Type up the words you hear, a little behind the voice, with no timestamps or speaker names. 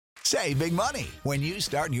Save big money when you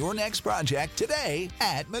start your next project today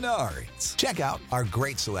at Menards. Check out our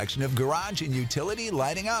great selection of garage and utility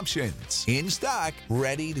lighting options. In stock,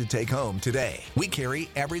 ready to take home today. We carry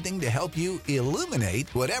everything to help you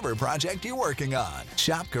illuminate whatever project you're working on.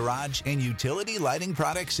 Shop garage and utility lighting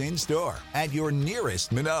products in store at your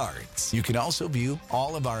nearest Menards. You can also view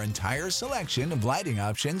all of our entire selection of lighting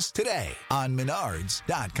options today on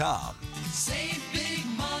Menards.com. Save big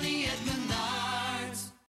money at Menards.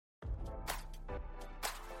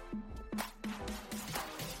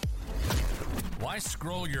 Why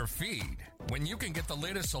scroll your feed when you can get the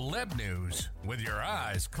latest celeb news with your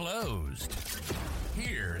eyes closed?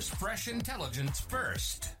 Here's fresh intelligence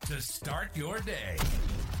first to start your day.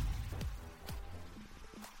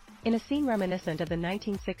 In a scene reminiscent of the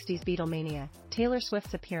 1960s Beatlemania, Taylor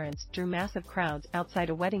Swift's appearance drew massive crowds outside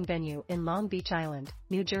a wedding venue in Long Beach Island,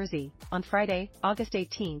 New Jersey, on Friday, August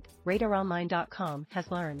 18th, RadarOnline.com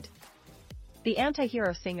has learned. The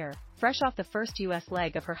anti-hero singer, fresh off the first U.S.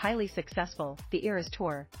 leg of her highly successful The Eras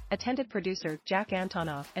tour, attended producer Jack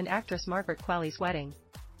Antonoff and actress Margaret Qualley's wedding.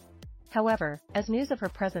 However, as news of her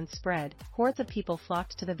presence spread, hordes of people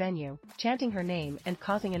flocked to the venue, chanting her name and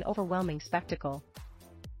causing an overwhelming spectacle.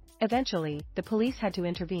 Eventually, the police had to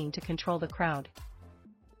intervene to control the crowd.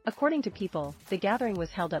 According to People, the gathering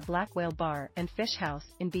was held at Black Whale Bar and Fish House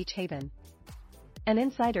in Beach Haven. An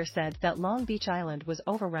insider said that Long Beach Island was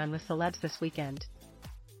overrun with celebs this weekend.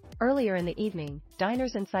 Earlier in the evening,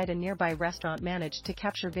 diners inside a nearby restaurant managed to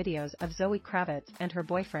capture videos of Zoe Kravitz and her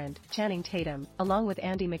boyfriend, Channing Tatum, along with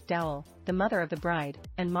Andie MacDowell, the mother of the bride,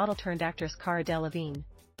 and model-turned-actress Cara Delevingne.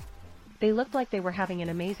 They looked like they were having an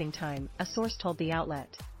amazing time, a source told the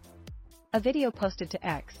outlet. A video posted to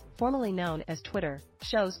X, formerly known as Twitter,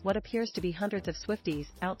 shows what appears to be hundreds of Swifties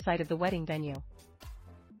outside of the wedding venue.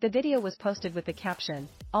 The video was posted with the caption,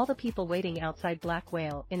 "All the people waiting outside Black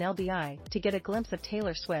Whale in LBI to get a glimpse of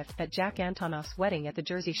Taylor Swift at Jack Antonoff's wedding at the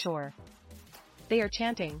Jersey Shore. They are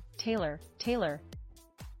chanting, 'Taylor, Taylor.'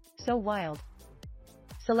 So wild."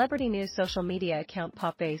 Celebrity news social media account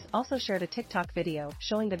Popbase also shared a TikTok video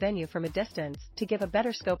showing the venue from a distance to give a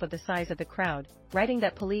better scope of the size of the crowd, writing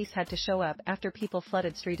that police had to show up after people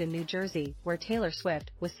flooded street in New Jersey where Taylor Swift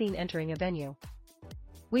was seen entering a venue.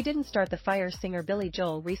 "We didn't start the fire," singer Billy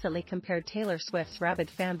Joel recently compared Taylor Swift's rabid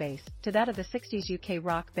fanbase to that of the 60s UK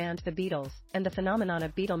rock band The Beatles, and the phenomenon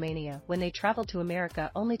of Beatlemania when they traveled to America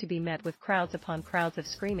only to be met with crowds upon crowds of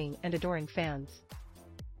screaming and adoring fans.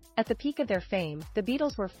 At the peak of their fame, the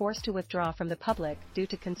Beatles were forced to withdraw from the public due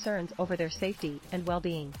to concerns over their safety and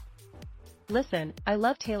well-being. "Listen, I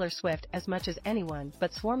love Taylor Swift as much as anyone,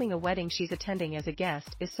 but swarming a wedding she's attending as a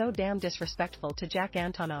guest is so damn disrespectful to Jack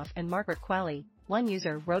Antonoff and Margaret Qualley," one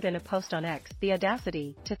user wrote in a post on X. "The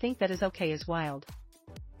audacity to think that is okay is wild.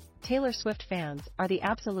 Taylor Swift fans are the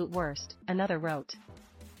absolute worst," another wrote.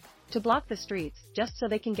 "To block the streets just so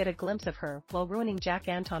they can get a glimpse of her while ruining Jack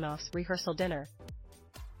Antonoff's rehearsal dinner.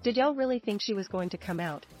 Did y'all really think she was going to come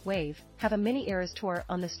out, wave, have a mini Eras tour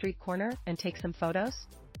on the street corner, and take some photos?"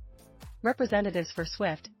 Representatives for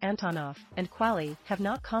Swift, Antonoff, and Qualley have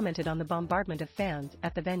not commented on the bombardment of fans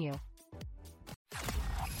at the venue.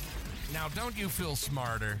 Now, don't you feel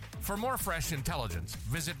smarter? For more fresh intelligence,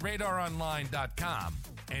 visit RadarOnline.com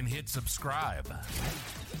and hit subscribe.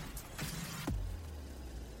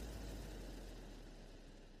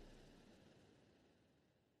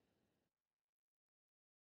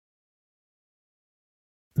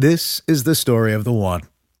 This is the story of the one.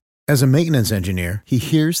 As a maintenance engineer, he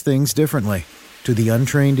hears things differently. To the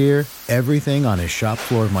untrained ear, everything on his shop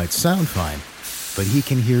floor might sound fine, but he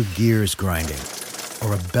can hear gears grinding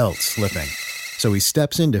or a belt slipping. So he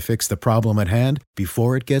steps in to fix the problem at hand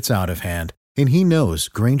before it gets out of hand. And he knows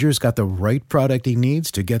Grainger's got the right product he needs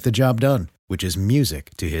to get the job done, which is music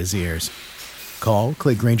to his ears. Call,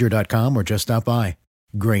 click Grainger.com, or just stop by.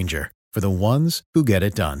 Grainger, for the ones who get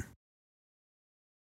it done.